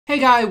Hey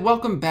guy,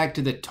 welcome back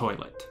to the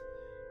toilet.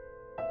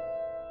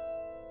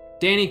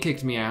 Danny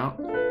kicked me out.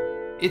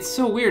 It's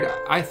so weird,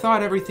 I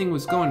thought everything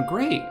was going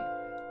great.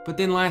 But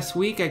then last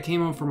week I came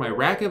home from my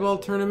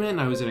racquetball tournament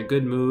and I was in a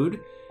good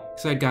mood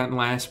because I'd gotten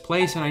last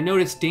place, and I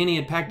noticed Danny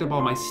had packed up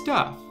all my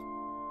stuff,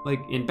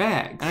 like in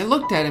bags. And I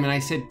looked at him and I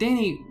said,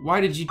 Danny,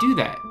 why did you do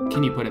that?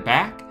 Can you put it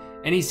back?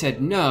 And he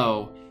said,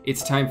 no,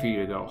 it's time for you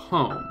to go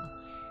home.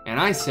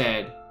 And I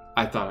said,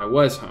 I thought I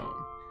was home.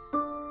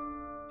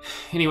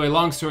 Anyway,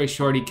 long story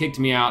short, he kicked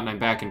me out and I'm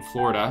back in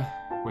Florida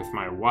with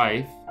my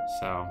wife,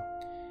 so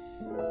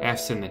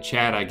F's in the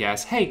chat, I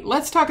guess. Hey,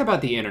 let's talk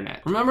about the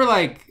internet. Remember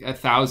like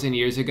 1,000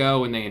 years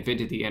ago when they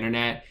invented the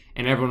internet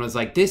and everyone was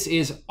like, this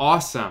is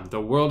awesome. The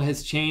world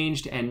has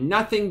changed and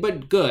nothing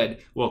but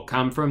good will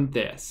come from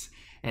this.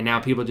 And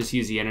now people just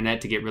use the internet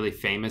to get really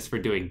famous for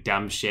doing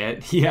dumb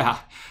shit. Yeah,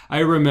 I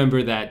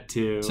remember that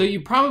too. So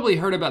you probably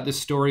heard about this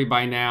story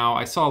by now.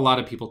 I saw a lot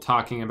of people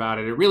talking about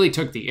it. It really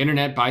took the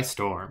internet by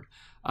storm.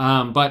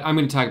 But I'm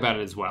going to talk about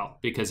it as well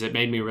because it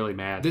made me really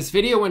mad. This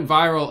video went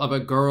viral of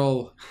a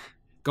girl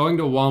going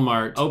to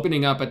Walmart,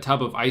 opening up a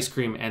tub of ice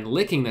cream and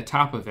licking the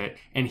top of it.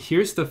 And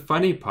here's the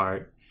funny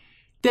part.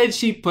 Then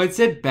she puts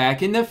it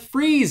back in the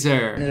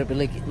freezer.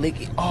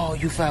 Lick it. Oh,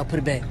 you foul. Put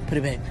it back. Put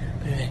it back.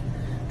 Put it back.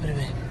 Put it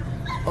back.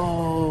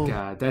 Oh.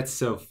 God, that's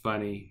so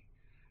funny.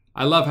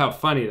 I love how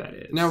funny that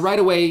is. Now, right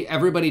away,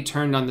 everybody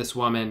turned on this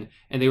woman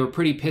and they were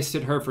pretty pissed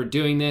at her for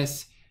doing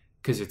this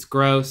because it's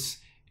gross.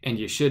 And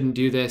you shouldn't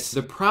do this.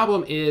 The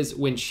problem is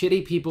when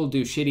shitty people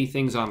do shitty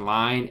things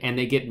online and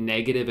they get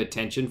negative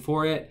attention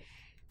for it,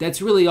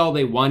 that's really all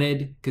they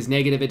wanted, because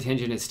negative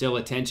attention is still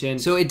attention.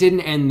 So it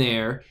didn't end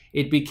there.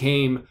 It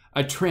became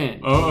a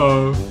trend.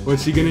 Uh-oh,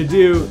 what's she gonna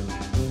do?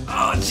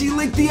 Oh, she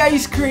licked the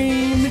ice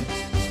cream!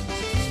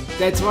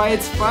 That's why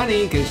it's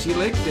funny, because she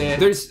licked it.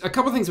 There's a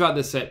couple things about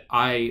this that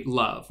I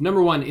love.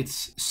 Number one,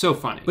 it's so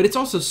funny, but it's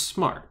also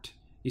smart.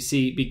 You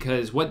see,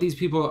 because what these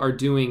people are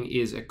doing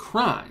is a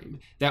crime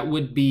that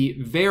would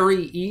be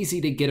very easy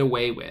to get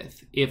away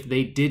with if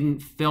they didn't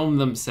film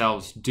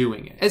themselves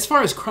doing it. As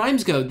far as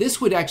crimes go,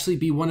 this would actually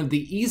be one of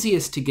the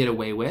easiest to get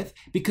away with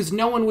because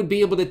no one would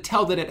be able to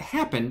tell that it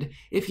happened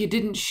if you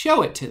didn't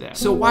show it to them.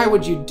 So why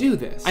would you do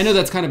this? I know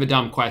that's kind of a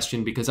dumb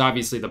question because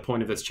obviously the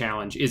point of this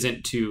challenge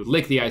isn't to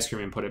lick the ice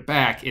cream and put it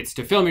back. It's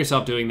to film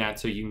yourself doing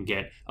that so you can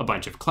get a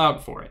bunch of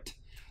clout for it.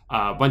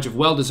 A bunch of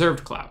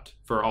well-deserved clout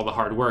for all the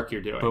hard work you're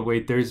doing. But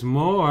wait, there's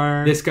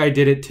more. This guy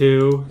did it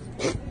too.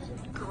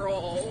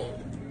 Girl.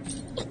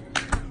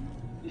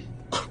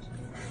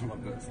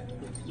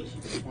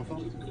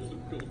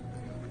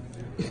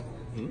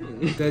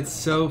 That's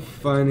so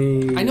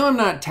funny. I know I'm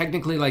not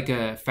technically like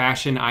a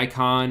fashion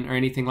icon or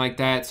anything like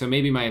that, so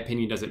maybe my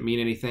opinion doesn't mean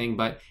anything,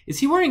 but is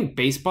he wearing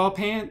baseball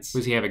pants?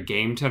 Does he have a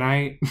game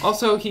tonight?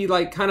 Also, he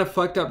like kind of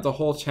fucked up the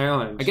whole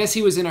challenge. I guess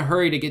he was in a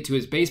hurry to get to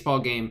his baseball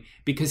game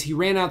because he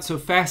ran out so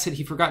fast that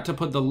he forgot to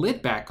put the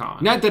lid back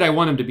on. Not that I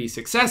want him to be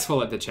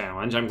successful at the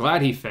challenge, I'm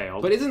glad he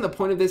failed, but isn't the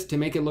point of this to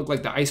make it look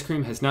like the ice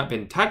cream has not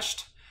been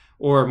touched?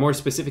 Or more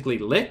specifically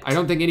licked? I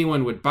don't think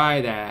anyone would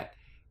buy that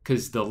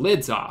because the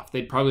lid's off.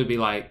 They'd probably be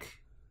like,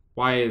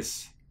 why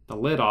is the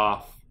lid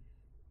off?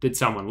 Did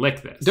someone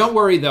lick this? Don't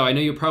worry though, I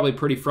know you're probably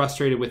pretty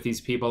frustrated with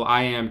these people.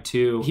 I am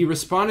too. He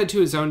responded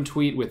to his own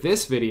tweet with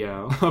this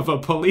video of a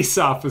police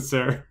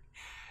officer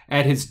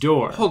at his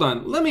door. Hold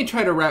on, let me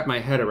try to wrap my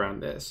head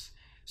around this.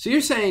 So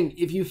you're saying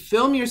if you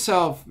film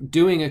yourself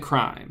doing a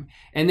crime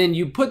and then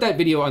you put that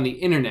video on the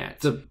internet,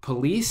 the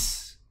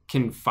police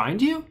can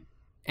find you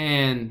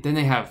and then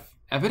they have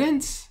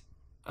evidence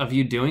of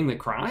you doing the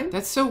crime?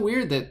 That's so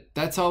weird that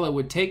that's all it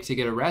would take to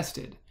get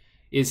arrested,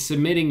 is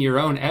submitting your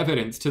own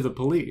evidence to the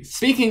police.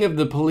 Speaking of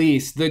the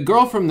police, the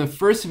girl from the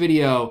first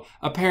video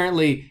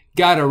apparently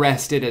got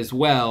arrested as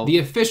well. The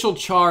official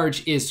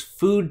charge is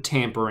food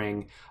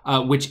tampering,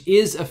 which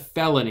is a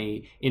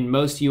felony in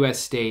most US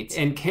states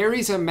and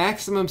carries a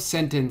maximum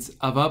sentence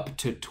of up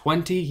to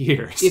 20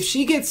 years. If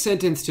she gets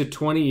sentenced to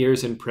 20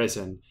 years in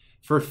prison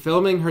for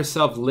filming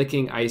herself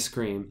licking ice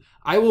cream,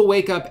 I will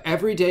wake up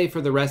every day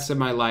for the rest of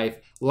my life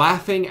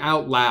laughing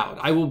out loud.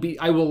 I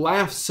will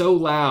laugh so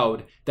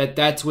loud that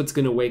that's what's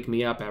gonna wake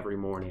me up every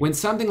morning. When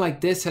something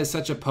like this has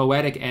such a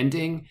poetic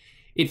ending,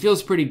 it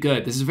feels pretty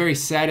good. This is a very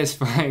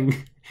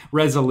satisfying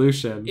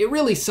resolution. It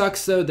really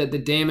sucks though that the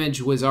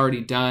damage was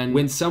already done.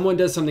 When someone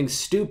does something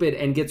stupid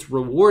and gets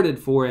rewarded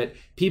for it,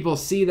 people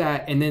see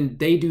that and then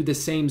they do the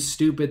same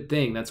stupid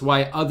thing. That's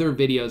why other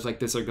videos like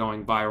this are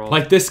going viral.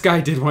 Like this guy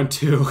did one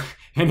too.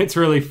 And it's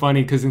really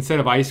funny because instead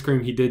of ice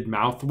cream, he did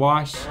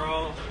mouthwash.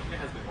 Girl, it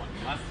has been one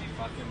musty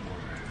fucking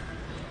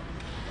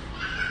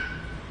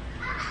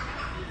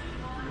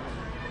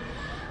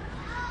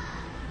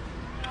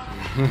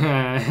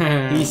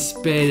He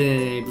spit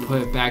it and he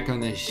put it back on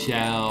the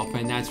shelf,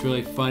 and that's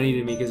really funny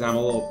to me because I'm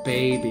a little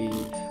baby.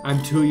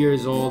 I'm 2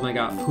 years old and I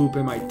got poop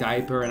in my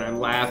diaper, and I'm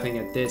laughing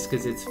at this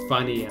because it's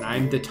funny, and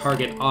I'm the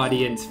target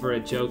audience for a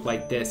joke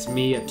like this,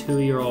 me, a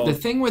 2-year-old. The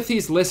thing with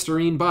these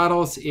Listerine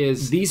bottles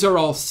is these are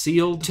all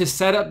sealed. To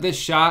set up this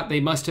shot,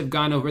 they must have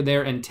gone over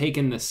there and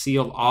taken the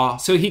seal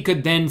off, so he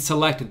could then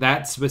select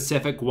that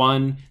specific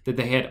one that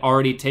they had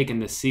already taken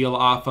the seal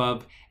off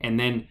of, and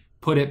then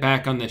put it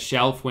back on the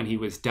shelf when he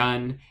was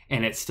done,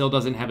 and it still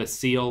doesn't have a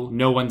seal.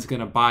 No one's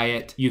gonna buy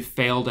it. You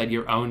failed at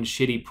your own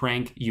shitty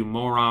prank, you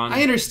moron.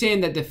 I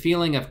understand that the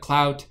feeling of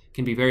clout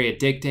can be very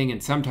addicting,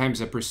 and sometimes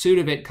the pursuit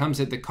of it comes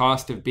at the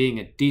cost of being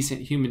a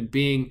decent human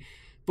being.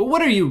 But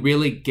what are you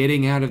really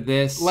getting out of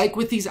this? Like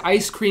with these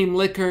ice cream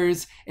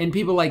lickers and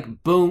people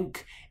like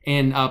Boonk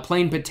and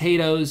Plain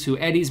Potatoes, who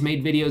Eddie's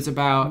made videos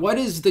about. What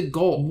is the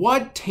goal?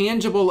 What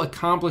tangible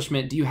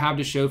accomplishment do you have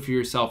to show for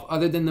yourself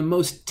other than the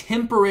most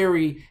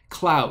temporary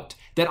clout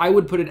that I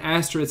would put an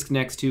asterisk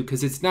next to,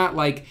 because it's not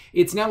like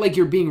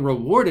you're being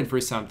rewarded for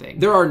something.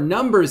 There are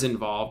numbers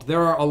involved.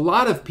 There are a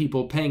lot of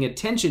people paying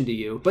attention to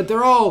you, but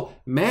they're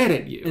all mad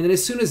at you. And then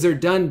as soon as they're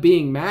done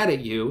being mad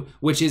at you,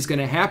 which is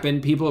gonna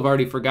happen, people have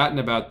already forgotten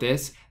about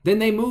this, then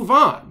they move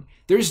on.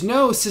 There's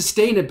no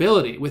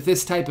sustainability with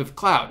this type of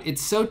clout.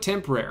 It's so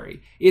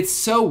temporary. It's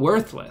so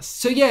worthless.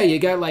 So yeah, you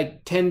got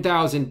like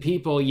 10,000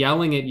 people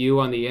yelling at you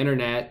on the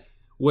internet,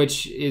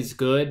 which is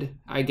good,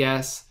 I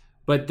guess.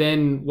 But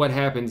then what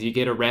happens? You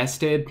get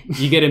arrested.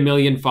 You get 1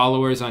 million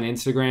followers on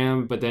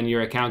Instagram, but then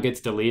your account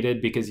gets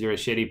deleted because you're a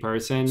shitty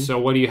person. So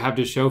what do you have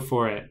to show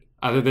for it?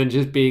 Other than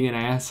just being an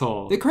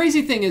asshole. The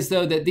crazy thing is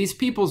though that these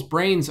people's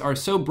brains are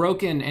so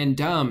broken and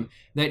dumb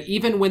that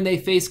even when they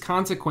face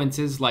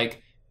consequences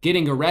like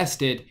getting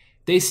arrested,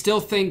 they still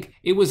think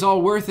it was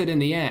all worth it in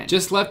the end.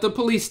 Just left the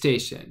police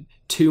station.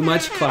 Too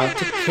much clout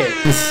to kick.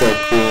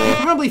 So cool. You're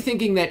probably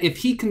thinking that if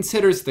he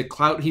considers the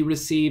clout he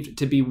received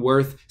to be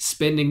worth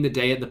spending the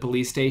day at the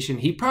police station,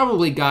 he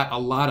probably got a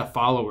lot of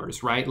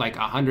followers, right? Like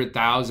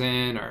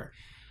 100,000 or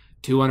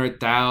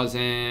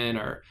 200,000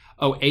 or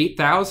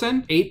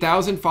 8,000?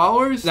 8,000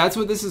 followers? That's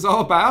what this is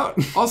all about?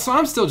 Also,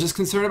 I'm still just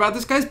concerned about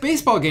this guy's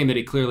baseball game that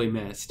he clearly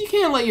missed. You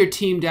can't let your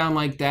team down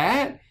like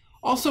that.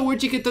 Also,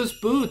 where'd you get those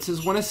boots?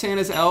 Is one of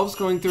Santa's elves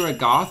going through a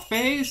goth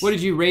phase? What,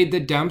 did you raid the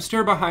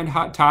dumpster behind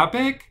Hot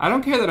Topic? I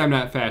don't care that I'm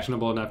not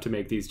fashionable enough to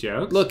make these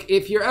jokes. Look,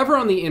 if you're ever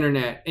on the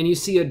internet and you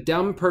see a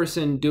dumb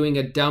person doing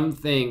a dumb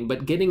thing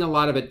but getting a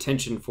lot of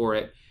attention for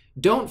it,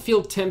 don't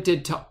feel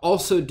tempted to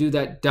also do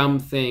that dumb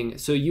thing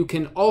so you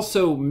can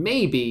also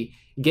maybe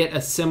get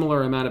a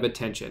similar amount of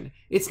attention.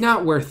 It's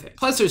not worth it.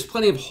 Plus, there's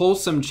plenty of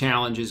wholesome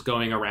challenges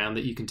going around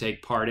that you can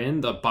take part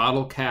in. The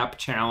bottle cap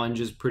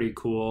challenge is pretty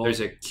cool. There's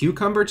a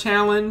cucumber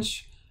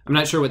challenge. I'm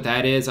not sure what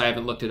that is. I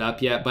haven't looked it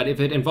up yet, but if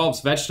it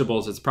involves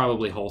vegetables, it's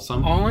probably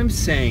wholesome. All I'm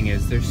saying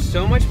is there's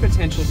so much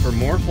potential for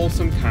more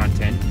wholesome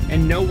content,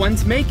 and no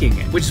one's making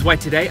it. Which is why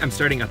today I'm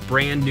starting a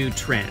brand new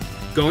trend.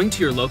 Going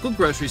to your local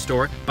grocery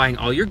store, buying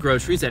all your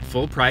groceries at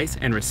full price,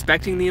 and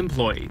respecting the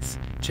employees.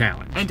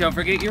 Challenge. And don't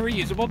forget your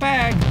reusable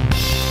bag.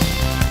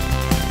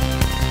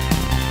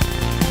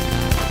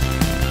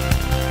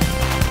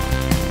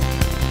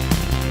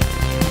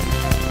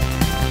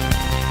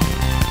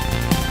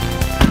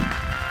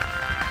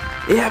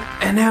 Yep,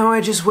 and now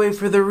I just wait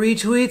for the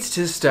retweets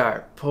to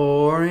start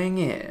pouring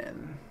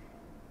in.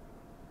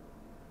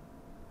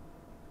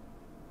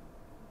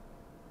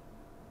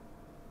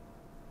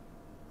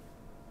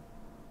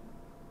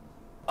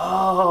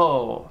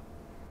 Oh.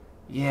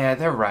 Yeah,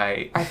 they're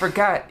right. I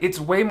forgot, it's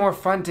way more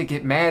fun to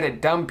get mad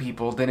at dumb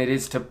people than it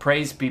is to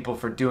praise people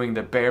for doing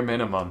the bare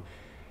minimum.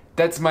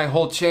 That's my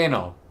whole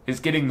channel, is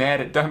getting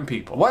mad at dumb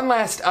people. One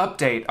last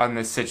update on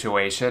this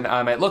situation.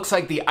 It looks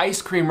like the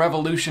ice cream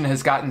revolution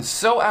has gotten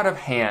so out of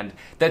hand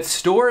that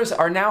stores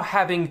are now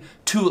having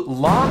to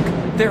lock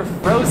their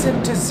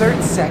frozen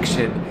dessert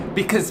section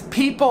because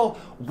people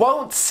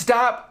won't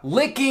stop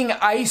licking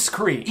ice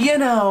cream. You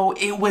know,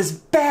 it was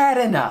bad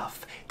enough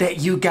that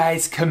you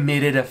guys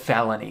committed a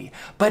felony.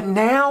 But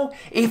now,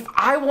 if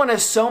I want to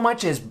so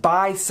much as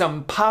buy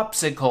some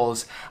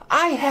popsicles,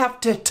 I have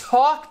to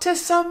talk to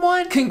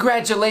someone?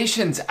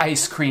 Congratulations,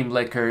 ice cream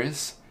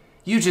lickers.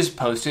 You just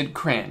posted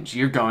cringe.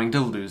 You're going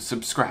to lose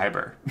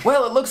subscriber.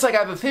 Well, it looks like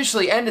I've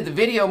officially ended the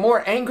video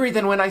more angry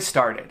than when I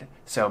started.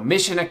 So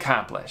mission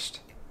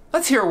accomplished.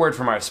 Let's hear a word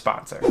from our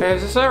sponsor. Hey,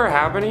 has this ever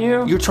happened to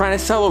you? You're trying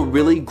to sell a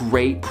really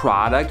great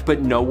product,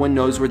 but no one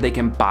knows where they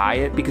can buy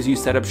it because you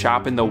set up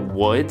shop in the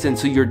woods, and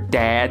so your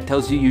dad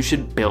tells you you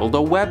should build a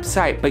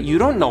website, but you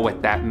don't know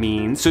what that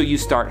means. So you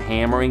start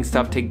hammering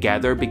stuff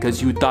together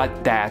because you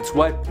thought that's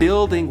what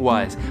building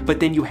was. But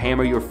then you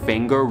hammer your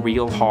finger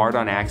real hard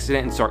on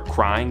accident and start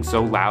crying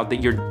so loud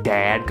that your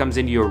dad comes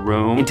into your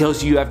room and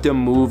tells you have to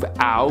move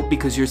out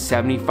because you're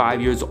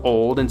 75 years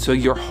old and so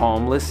you're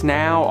homeless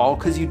now, all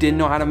because you didn't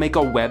know how to make a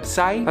website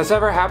website? Has that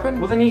ever happened?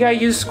 Well, then you gotta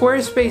use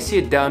Squarespace,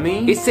 you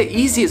dummy. It's the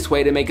easiest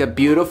way to make a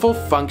beautiful,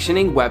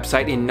 functioning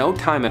website in no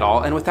time at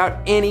all and without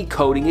any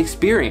coding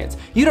experience.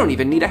 You don't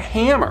even need a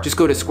hammer. Just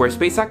go to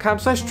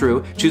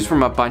squarespace.com/Drew, choose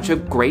from a bunch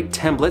of great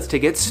templates to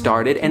get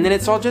started, and then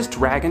it's all just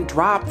drag and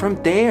drop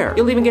from there.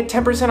 You'll even get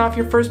 10% off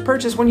your first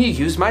purchase when you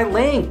use my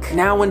link.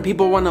 Now when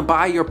people want to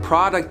buy your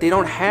product, they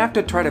don't have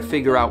to try to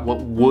figure out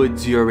what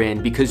woods you're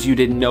in because you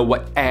didn't know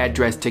what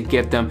address to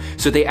give them,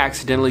 so they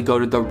accidentally go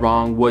to the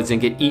wrong woods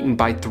and get eaten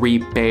by 3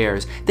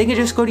 bears. They can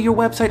just go to your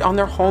website on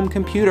their home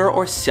computer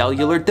or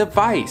cellular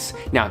device.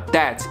 Now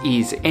that's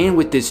easy. And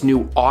with this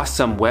new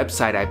awesome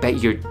website, I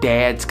bet your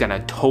dad's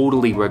gonna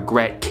totally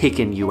regret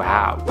kicking you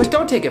out. But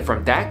don't take it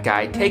from that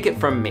guy, take it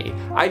from me.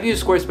 I've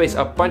used Squarespace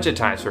a bunch of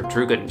times for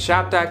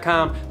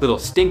TrueGoodenShop.com,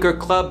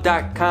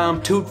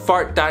 LittleStinkerClub.com,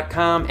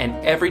 TootFart.com,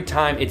 and every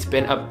time it's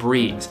been a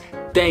breeze.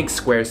 Thanks,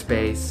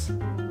 Squarespace,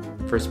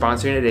 for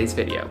sponsoring today's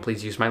video.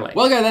 Please use my link.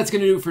 Well, guys, that's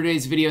gonna do it for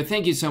today's video.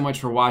 Thank you so much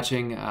for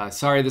watching.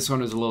 Sorry this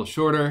one was a little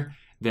shorter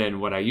than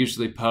what I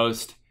usually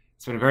post.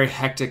 It's been a very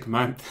hectic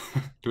month.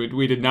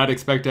 We did not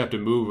expect to have to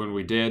move when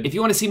we did. If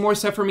you want to see more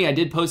stuff from me, I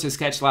did post a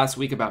sketch last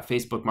week about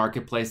Facebook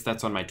Marketplace.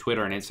 That's on my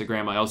Twitter and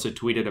Instagram. I also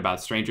tweeted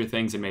about Stranger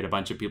Things and made a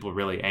bunch of people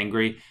really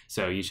angry.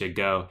 So you should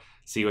go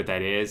see what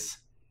that is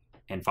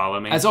and follow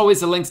me. As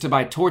always, the links to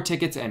buy tour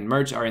tickets and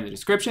merch are in the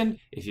description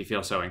if you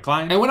feel so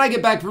inclined. And when I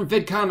get back from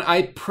VidCon,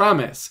 I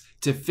promise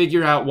to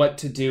figure out what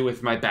to do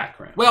with my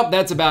background. Well,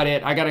 that's about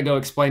it. I gotta go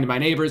explain to my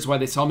neighbors why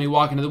they saw me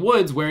walk into the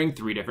woods wearing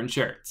 3 different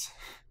shirts.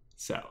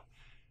 So,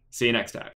 see you next time.